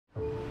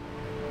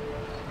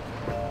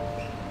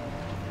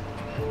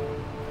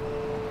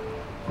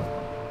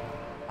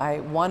I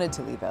wanted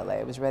to leave LA,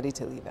 I was ready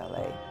to leave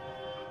LA.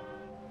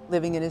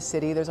 Living in a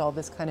city, there's all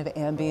this kind of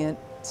ambient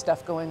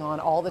stuff going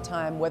on all the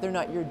time. Whether or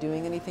not you're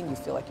doing anything, you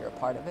feel like you're a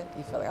part of it.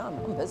 You feel like, oh,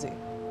 I'm busy.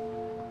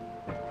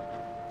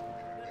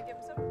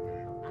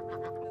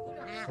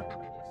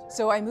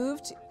 So I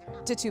moved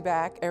to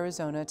Tubac,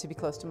 Arizona, to be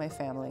close to my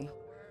family.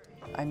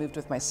 I moved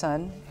with my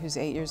son, who's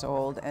 8 years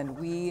old, and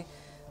we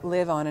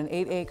live on an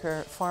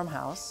 8-acre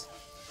farmhouse.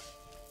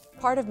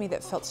 Part of me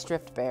that felt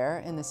stripped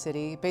bare in the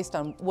city, based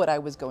on what I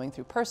was going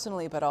through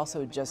personally, but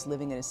also just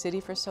living in a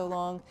city for so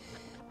long,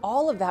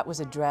 all of that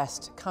was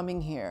addressed coming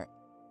here.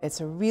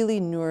 It's a really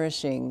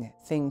nourishing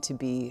thing to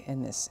be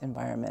in this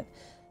environment.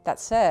 That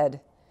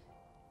said,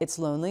 it's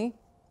lonely.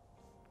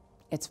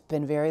 It's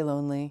been very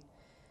lonely.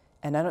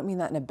 And I don't mean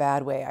that in a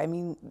bad way. I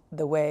mean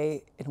the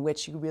way in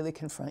which you really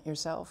confront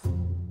yourself.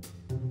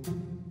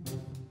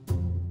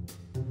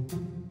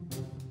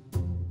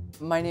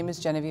 My name is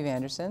Genevieve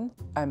Anderson.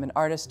 I'm an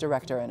artist,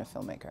 director, and a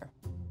filmmaker.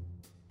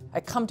 I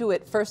come to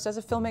it first as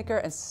a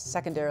filmmaker and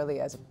secondarily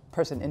as a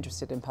person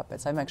interested in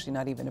puppets. I'm actually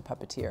not even a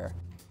puppeteer.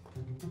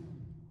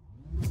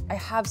 I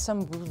have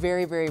some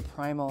very, very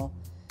primal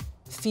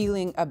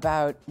feeling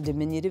about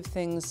diminutive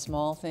things,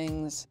 small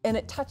things, and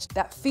it touched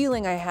that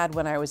feeling I had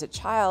when I was a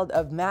child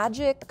of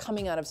magic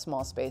coming out of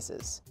small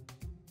spaces.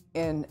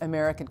 In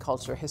American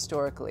culture,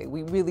 historically,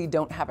 we really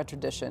don't have a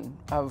tradition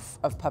of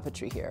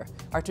puppetry here.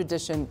 Our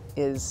tradition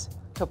is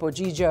Topo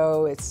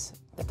Gigio, it's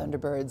the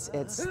Thunderbirds,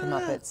 it's the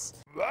Muppets.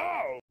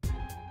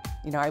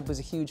 You know, I was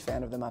a huge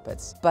fan of the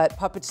Muppets, but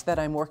puppets that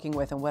I'm working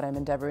with and what I'm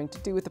endeavoring to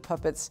do with the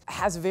puppets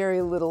has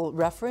very little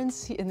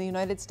reference in the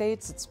United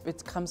States.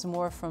 It comes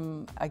more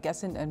from, I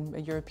guess,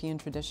 a European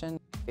tradition.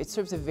 It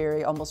serves a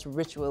very almost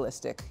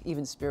ritualistic,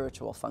 even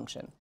spiritual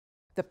function.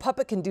 The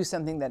puppet can do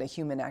something that a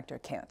human actor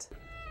can't.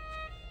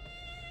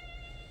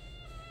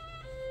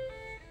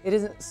 It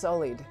isn't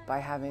sullied by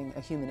having a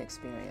human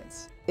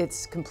experience.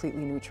 It's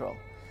completely neutral.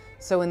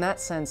 So in that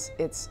sense,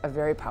 it's a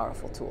very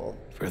powerful tool.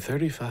 For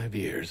 35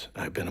 years,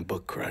 I've been a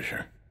book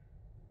crusher.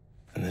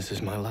 And this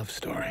is my love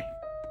story.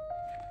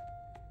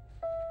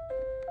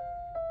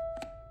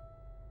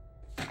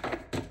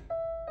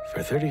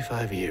 For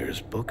 35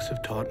 years, books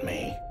have taught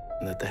me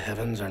that the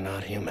heavens are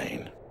not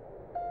humane.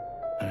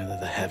 Neither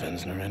the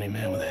heavens nor any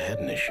man with a head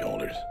on his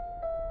shoulders.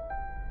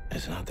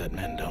 It's not that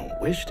men don't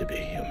wish to be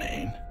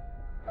humane.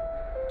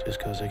 It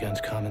just goes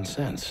against common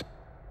sense.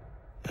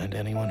 And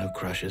anyone who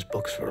crushes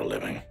books for a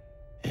living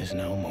is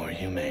no more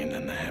humane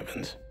than the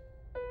heavens.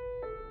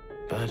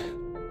 But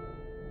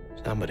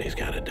somebody's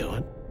got to do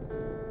it.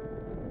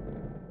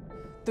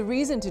 The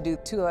reason to do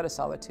Too Loud of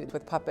Solitude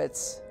with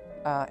puppets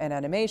and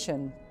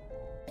animation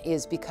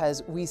is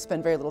because we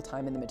spend very little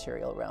time in the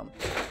material realm.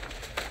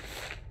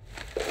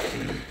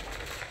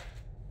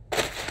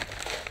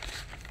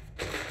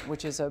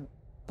 Which is a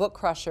book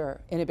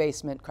crusher in a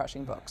basement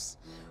crushing books.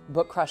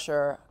 Book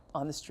crusher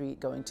on the street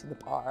going to the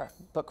bar.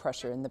 Book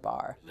crusher in the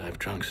bar. I've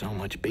drunk so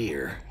much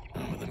beer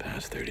over the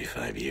past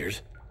 35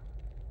 years.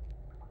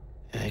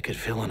 I could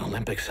fill an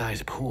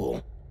Olympic-sized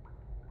pool.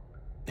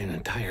 An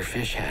entire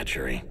fish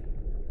hatchery.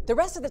 The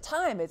rest of the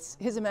time, it's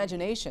his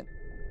imagination.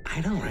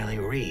 I don't really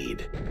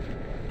read.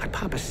 I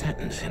pop a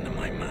sentence into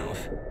my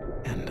mouth,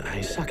 and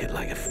I suck it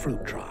like a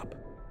fruit drop.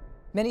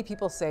 Many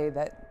people say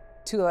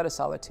that Too Loud of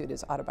Solitude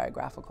is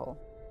autobiographical.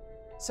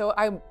 So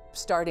I'm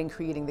starting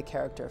creating the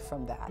character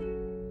from that.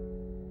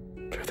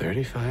 For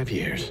 35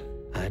 years,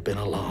 I've been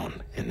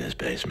alone in this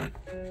basement.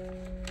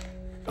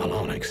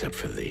 Alone except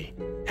for the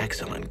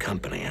excellent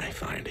company I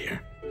find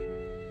here.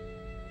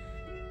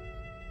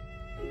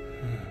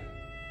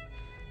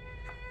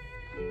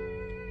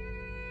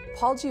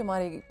 Paul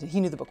Giamatti, he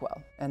knew the book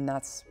well, and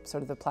that's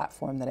sort of the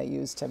platform that I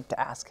used to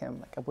ask him,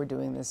 like, we're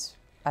doing this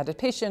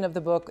adaptation of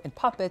the book in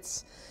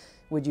puppets.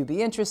 Would you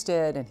be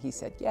interested? And he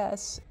said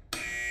yes.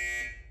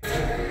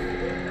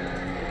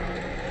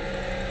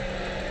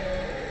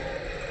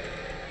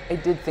 I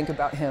did think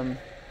about him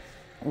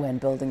when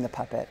building the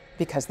puppet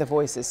because the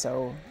voice is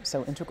so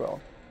integral.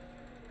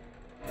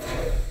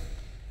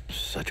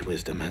 Such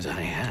wisdom as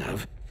I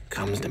have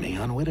comes to me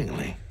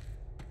unwittingly.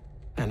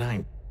 And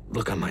I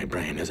look on my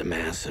brain as a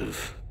mass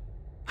of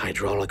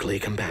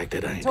hydraulically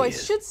compacted ideas. So I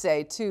should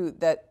say, too,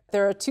 that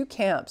there are two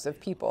camps of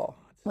people.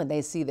 When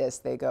they see this,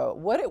 they go,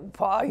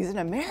 Paul, he's an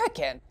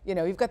American. You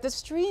know, you've got this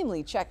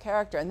extremely Czech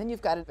character, and then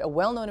you've got a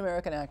well-known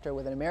American actor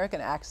with an American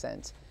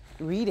accent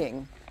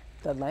reading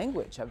the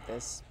language of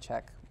this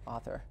Czech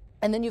author.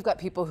 And then you've got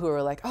people who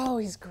are like, oh,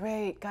 he's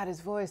great, God,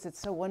 his voice, it's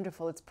so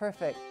wonderful, it's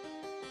perfect.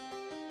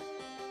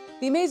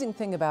 The amazing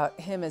thing about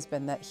him has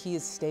been that he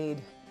has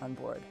stayed on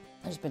board.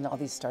 There's been all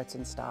these starts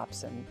and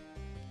stops, and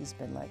he's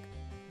been like,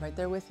 right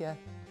there with you.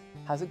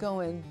 How's it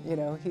going? You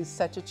know, he's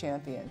such a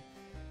champion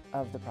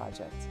of the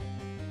project.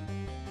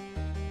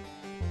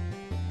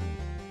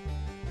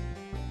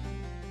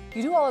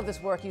 You do all of this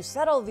work, you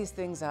set all these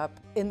things up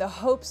in the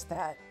hopes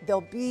that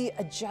there'll be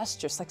a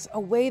gesture, like a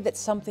way that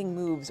something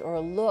moves, or a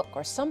look,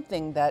 or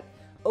something that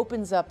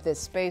opens up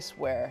this space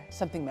where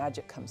something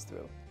magic comes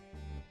through.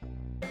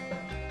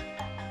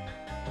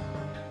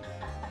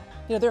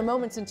 You know, there are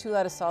moments in Too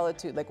Loud of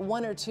Solitude, like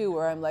 1 or 2,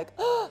 where I'm like,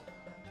 oh,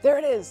 there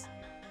it is.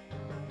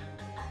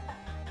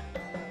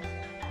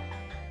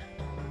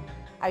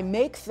 I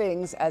make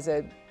things as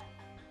an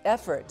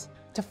effort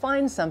to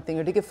find something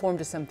or to give form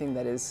to something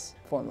that is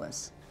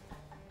formless.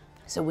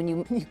 So when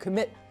you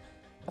commit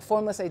a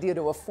formless idea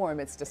to a form,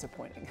 it's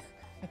disappointing.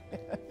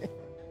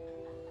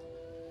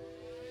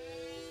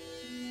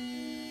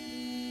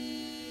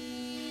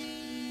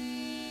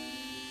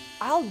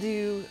 I'll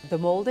do the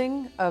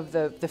molding of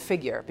the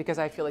figure because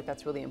I feel like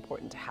that's really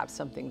important to have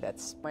something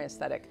that's my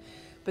aesthetic.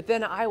 But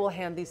then I will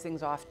hand these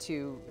things off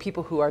to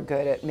people who are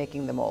good at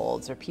making the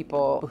molds or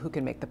people who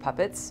can make the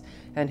puppets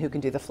and who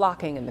can do the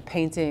flocking and the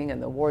painting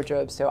and the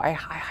wardrobe. So I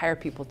hire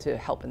people to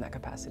help in that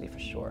capacity for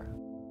sure.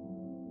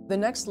 The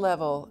next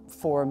level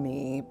for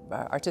me,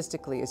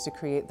 artistically, is to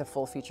create the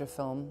full feature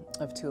film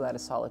of Too Loud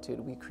of Solitude.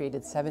 We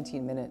created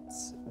 17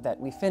 minutes that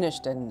we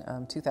finished in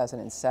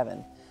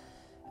 2007.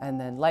 And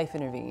then life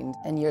intervened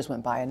and years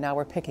went by and now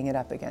we're picking it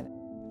up again.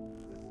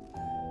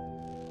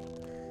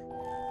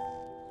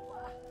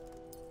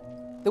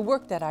 The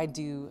work that I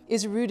do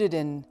is rooted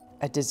in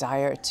a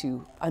desire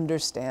to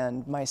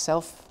understand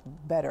myself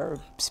better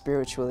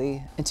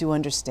spiritually and to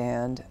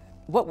understand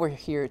what we're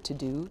here to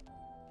do.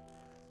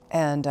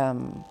 And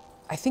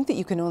I think that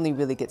you can only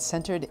really get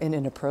centered in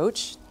an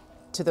approach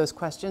to those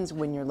questions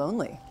when you're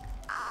lonely.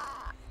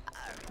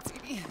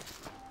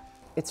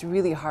 It's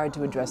really hard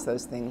to address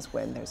those things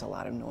when there's a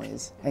lot of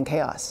noise and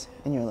chaos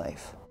in your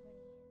life.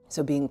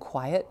 So being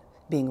quiet,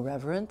 being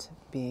reverent,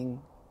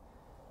 being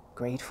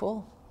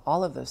grateful,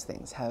 all of those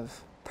things have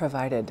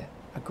provided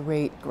a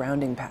great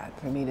grounding pad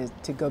for me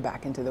to go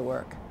back into the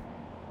work.